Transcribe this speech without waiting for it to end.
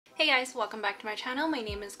Hey guys, welcome back to my channel. My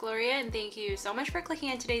name is Gloria and thank you so much for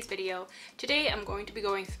clicking on today's video. Today I'm going to be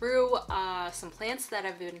going through some plants that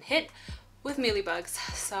have been hit with mealybugs.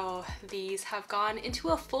 So these have gone into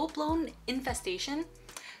a full-blown infestation.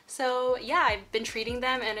 So yeah, I've been treating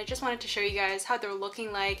them and I just wanted to show you guys how they're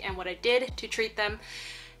looking like and what I did to treat them.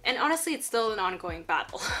 And honestly, it's still an ongoing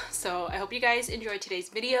battle. So I hope you guys enjoyed today's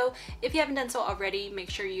video. If you haven't done so already, make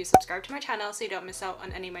sure you subscribe to my channel so you don't miss out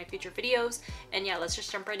on any of my future videos. And yeah, let's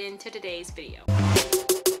just jump right into today's video.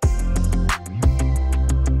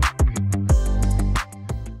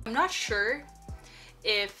 I'm not sure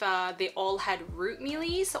if they all had root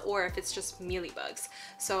mealies or if it's just mealybugs.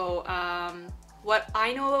 So what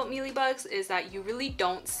I know about mealybugs is that you really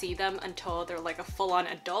don't see them until they're like a full-on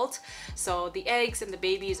adult. So the eggs and the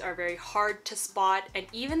babies are very hard to spot, and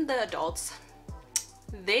even the adults,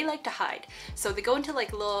 they like to hide. So they go into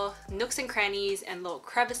like little nooks and crannies and little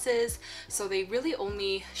crevices. So they really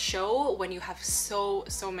only show when you have so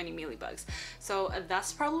many mealybugs. So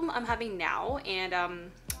that's the problem I'm having now, and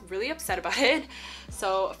I'm really upset about it.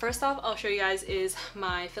 So first off, I'll show you guys is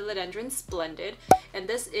my philodendron splendid, and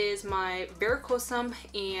this is my verrucosum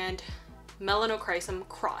and melanochrysum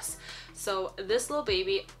cross. So this little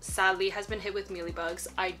baby sadly has been hit with mealybugs.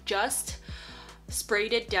 I just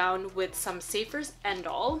sprayed it down with some Safer's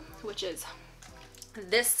End-All, which is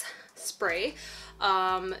this spray.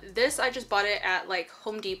 This I just bought it at like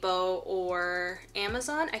Home Depot or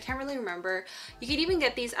Amazon. I can't really remember. You can even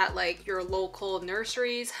get these at like your local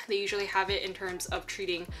nurseries. They usually have it in terms of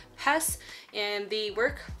treating pests, and they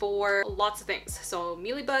work for lots of things. So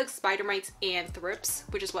mealybugs, spider mites, and thrips,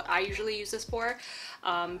 which is what I usually use this for.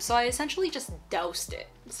 So I essentially just doused it.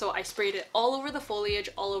 So I sprayed it all over the foliage,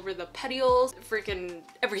 all over the petioles, freaking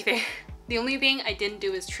everything. The only thing I didn't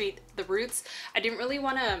do is treat the roots. I didn't really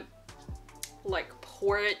want to like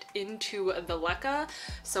pour it into the leca,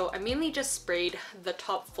 so I mainly just sprayed the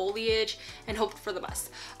top foliage and hoped for the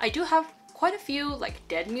best. I do have quite a few like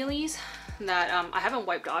dead mealies that I haven't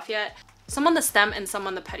wiped off yet. Some on the stem and some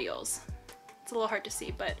on the petioles. It's a little hard to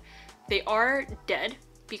see, but they are dead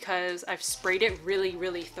because I've sprayed it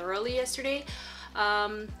really thoroughly yesterday.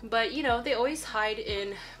 But you know, they always hide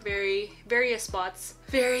in various spots.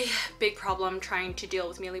 Very big problem trying to deal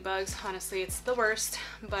with mealybugs. Honestly, it's the worst,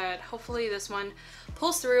 but hopefully this one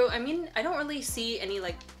pulls through. I mean, I don't really see any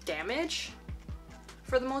like damage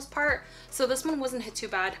for the most part, so this one wasn't hit too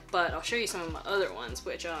bad, but I'll show you some of my other ones,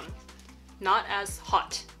 which not as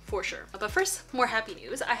hot for sure. But first, more happy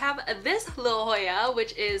news. I have this little hoya,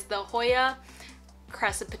 which is the Hoya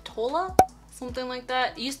crassipetiolata, something like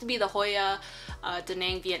that. It used to be the Hoya Da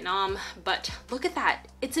Nang Vietnam, but look at that,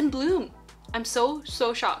 it's in bloom. I'm so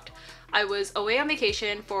shocked. I was away on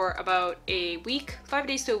vacation for about a week, 5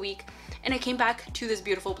 days to a week, and I came back to this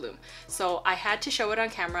beautiful bloom. So I had to show it on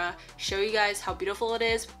camera, show you guys how beautiful it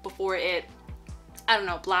is before it, I don't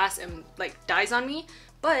know, blasts and like dies on me.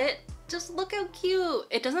 But just look how cute.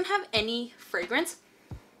 It doesn't have any fragrance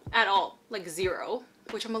at all, like zero,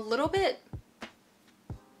 which I'm a little bit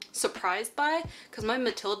surprised by, because my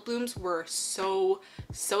Matilda blooms were so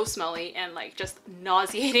smelly and like just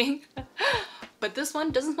nauseating. But this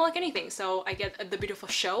one doesn't smell like anything, so I get the beautiful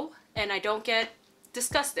show and I don't get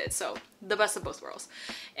disgusted. So the best of both worlds.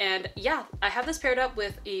 And yeah, I have this paired up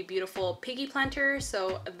with a beautiful piggy planter.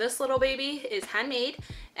 So this little baby is handmade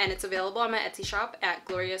and it's available on my Etsy shop at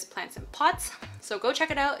Gloria's Plants and Pots. So go check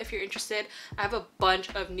it out if you're interested. I have a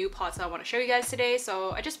bunch of new pots I want to show you guys today,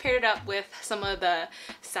 so I just paired it up with some of the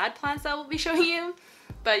sad plants that I will be showing you.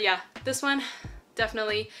 But yeah, this one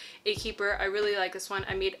definitely a keeper. I really like this one.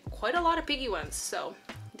 I made quite a lot of piggy ones, so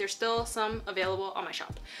there's still some available on my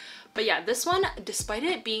shop. But yeah, this one, despite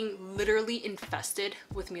it being literally infested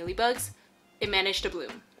with mealybugs, it managed to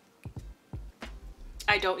bloom.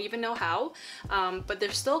 I don't even know how, but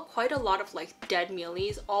there's still quite a lot of like dead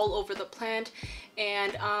mealies all over the plant,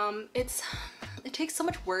 and it takes so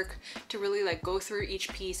much work to really like go through each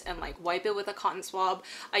piece and like wipe it with a cotton swab.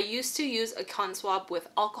 I used to use a cotton swab with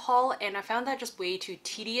alcohol and I found that just way too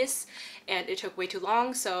tedious and it took way too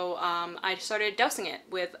long, so I started dousing it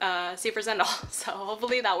with Safer's End-All. So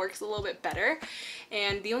hopefully that works a little bit better.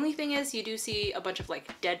 And the only thing is you do see a bunch of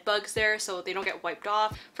like dead bugs there, so they don't get wiped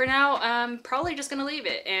off. For now, I'm probably just gonna leave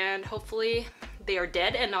it and hopefully they are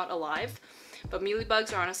dead and not alive. But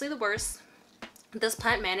mealybugs are honestly the worst. This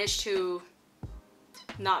plant managed to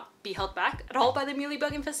not be held back at all by the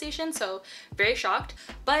mealybug infestation, so very shocked.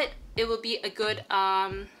 But it will be a good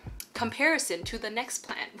comparison to the next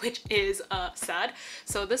plant, which is sad.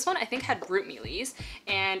 So this one I think had root mealies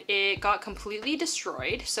and it got completely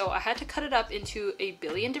destroyed, so I had to cut it up into a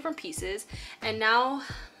billion different pieces, and now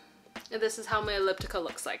this is how my elliptica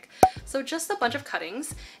looks like. So just a bunch of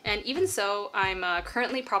cuttings, and even so, I'm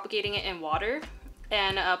currently propagating it in water,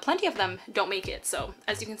 and plenty of them don't make it. So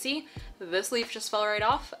as you can see, this leaf just fell right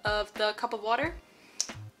off of the cup of water.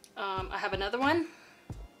 I have another one,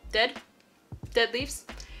 dead leaves.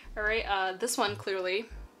 All right, this one clearly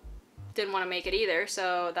didn't want to make it either,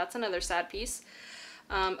 so that's another sad piece.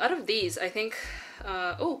 Out of these, I think,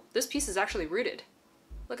 oh, this piece is actually rooted.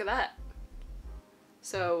 Look at that.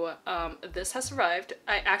 So this has survived.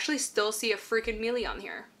 I actually still see a freaking mealy on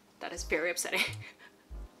here. That is very upsetting.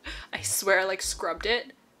 I swear I like scrubbed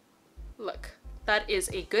it. Look, that is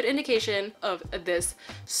a good indication of this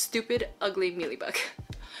stupid, ugly mealybug.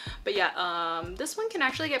 But yeah, this one can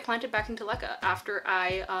actually get planted back into leca after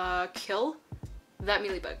I kill that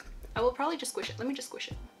mealybug. I will probably just squish it. Let me just squish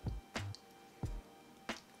it.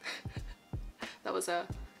 That was a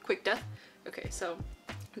quick death. Okay, so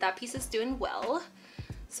that piece is doing well.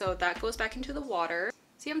 So that goes back into the water.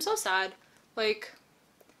 See, I'm so sad. Like,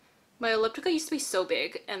 my elliptica used to be so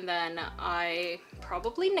big, and then I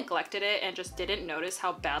probably neglected it and just didn't notice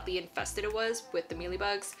how badly infested it was with the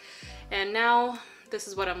mealybugs. And now this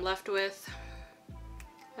is what I'm left with.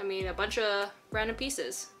 I mean, a bunch of random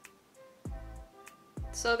pieces.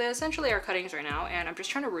 So they essentially are cuttings right now, and I'm just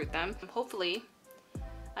trying to root them. Hopefully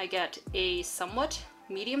I get a somewhat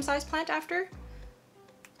medium-sized plant after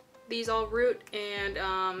these all root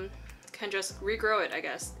and can just regrow it, I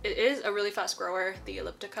guess. It is a really fast grower, the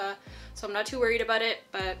elliptica, so I'm not too worried about it,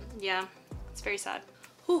 but yeah, it's very sad.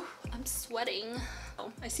 Whew, I'm sweating.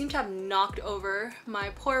 Oh, I seem to have knocked over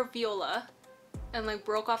my poor viola and like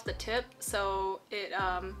broke off the tip, so it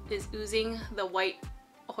is oozing the white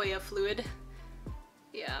hoya fluid.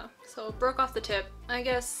 Yeah, so it broke off the tip. I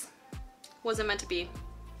guess wasn't meant to be.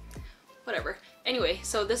 Whatever. Anyway,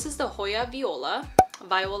 so this is the hoya viola.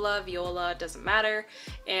 Viola, doesn't matter.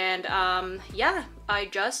 And yeah, I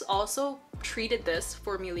just also treated this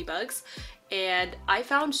for mealybugs, and I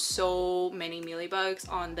found so many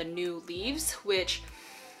mealybugs on the new leaves, which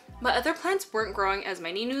my other plants weren't growing as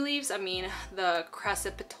many new leaves. I mean, the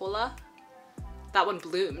crassipetiolata, that one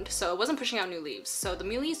bloomed, so it wasn't pushing out new leaves. So the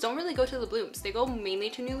mealies don't really go to the blooms. They go mainly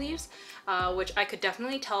to new leaves, which I could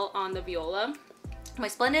definitely tell on the viola. My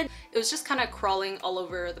splendid, it was just kind of crawling all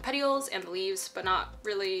over the petioles and the leaves, but not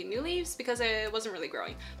really new leaves because it wasn't really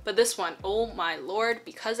growing. But this one, oh my lord,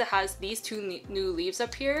 because it has these two new leaves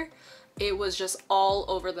up here, it was just all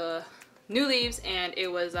over the new leaves, and it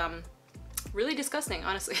was really disgusting,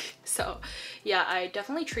 honestly. So yeah, I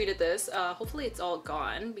definitely treated this. Hopefully it's all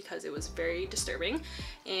gone because it was very disturbing.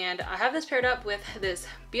 And I have this paired up with this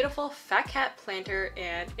beautiful fat cat planter,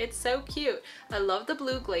 and it's so cute. I love the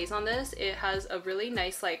blue glaze on this. It has a really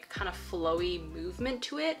nice, like, kind of flowy movement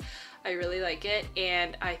to it. I really like it,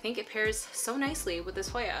 and I think it pairs so nicely with this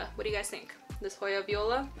hoya. What do you guys think? This hoya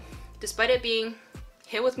viola, despite it being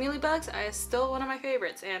hit with mealybugs, it's still one of my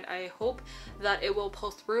favorites, and I hope that it will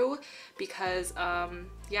pull through because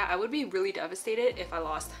yeah, I would be really devastated if I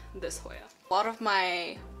lost this hoya. A lot of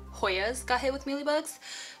my hoyas got hit with mealybugs,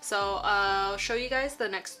 so I'll show you guys the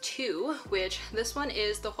next two, which this one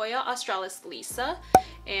is the Hoya australis Lisa,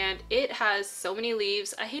 and it has so many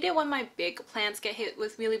leaves. I hate it when my big plants get hit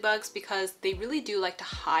with mealybugs because they really do like to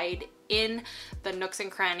hide in the nooks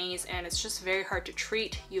and crannies, and it's just very hard to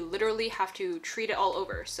treat. You literally have to treat it all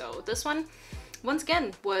over. So this one, once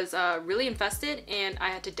again, was really infested, and I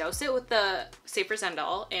had to douse it with the Safer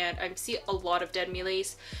Zendal, and I see a lot of dead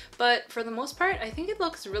mealies, but for the most part, I think it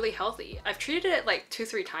looks really healthy. I've treated it like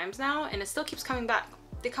 2-3 times now, and it still keeps coming back.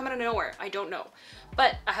 They come out of nowhere, I don't know.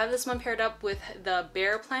 But I have this one paired up with the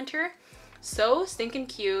bear planter. So stinking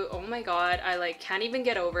cute, oh my god, I like can't even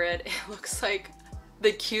get over it. It looks like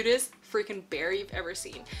the cutest freaking bear you've ever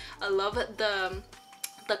seen. I love the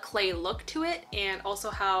clay look to it, and also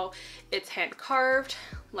how it's hand carved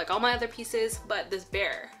like all my other pieces, but this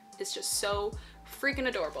bear is just so freaking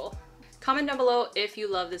adorable. Comment down below if you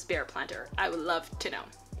love this bear planter. I would love to know.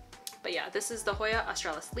 But yeah, this is the Hoya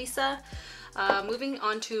australis Lisa. Moving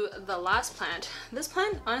on to the last plant. This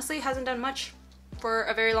plant honestly hasn't done much for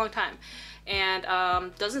a very long time, and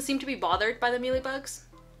doesn't seem to be bothered by the mealybugs,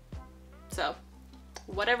 so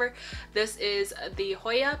whatever. This is the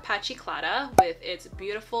Hoya pachyclada with its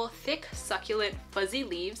beautiful, thick, succulent, fuzzy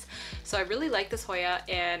leaves. So I really like this Hoya,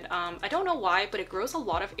 and I don't know why, but it grows a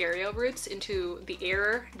lot of aerial roots into the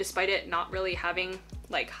air despite it not really having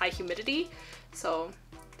like high humidity. So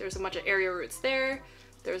there's a bunch of aerial roots there.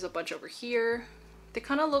 There's a bunch over here. They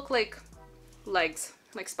kind of look like legs,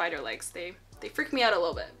 like spider legs. They freak me out a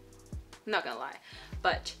little bit, I'm not gonna lie.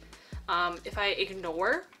 But if I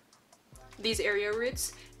ignore these area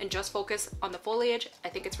roots and just focus on the foliage. I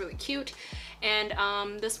think it's really cute.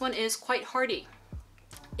 And this one is quite hardy.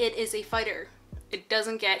 It is a fighter. It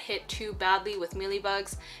doesn't get hit too badly with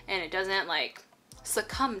mealybugs, and it doesn't like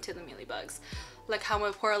succumb to the mealybugs like how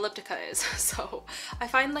my poor elliptica is. So I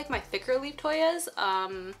find like my thicker leafed hoyas,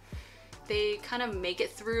 they kind of make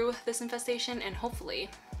it through this infestation, and hopefully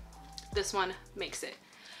this one makes it.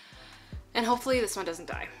 And hopefully this one doesn't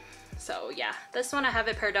die. So yeah, this one I have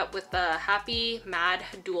it paired up with the Happy Mad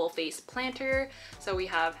dual face planter. So we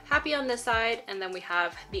have Happy on this side, and then we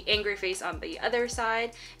have the angry face on the other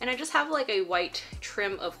side. And I just have like a white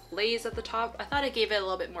trim of glaze at the top. I thought it gave it a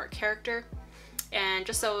little bit more character. And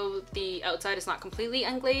just so the outside is not completely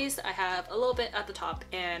unglazed, I have a little bit at the top,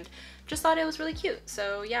 and just thought it was really cute.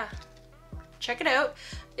 So yeah, check it out.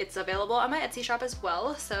 It's available on my Etsy shop as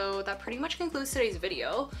well. So that pretty much concludes today's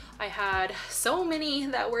video. I had so many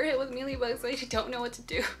that were hit with mealybugs, I don't know what to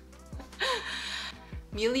do.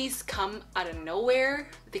 Mealies come out of nowhere.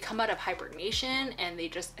 They come out of hibernation and they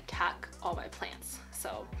just attack all my plants.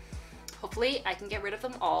 So hopefully I can get rid of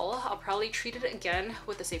them all. I'll probably treat it again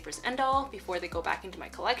with the Safer's End-All before they go back into my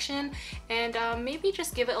collection, and maybe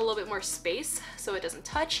just give it a little bit more space so it doesn't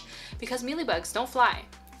touch, because mealybugs don't fly.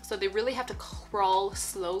 So they really have to crawl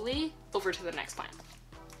slowly over to the next plant.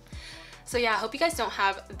 So yeah, I hope you guys don't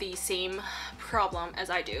have the same problem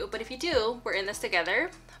as I do, but if you do, we're in this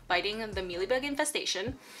together, fighting the mealybug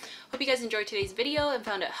infestation. Hope you guys enjoyed today's video and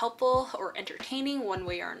found it helpful or entertaining one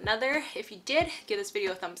way or another. If you did, give this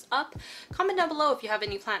video a thumbs up. Comment down below if you have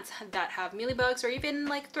any plants that have mealybugs, or even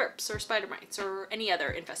like thrips or spider mites or any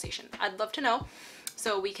other infestation. I'd love to know,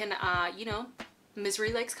 so we can, you know,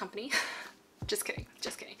 misery likes company. Just kidding,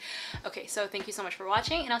 just kidding. Okay, so thank you so much for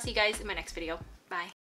watching, and I'll see you guys in my next video. Bye.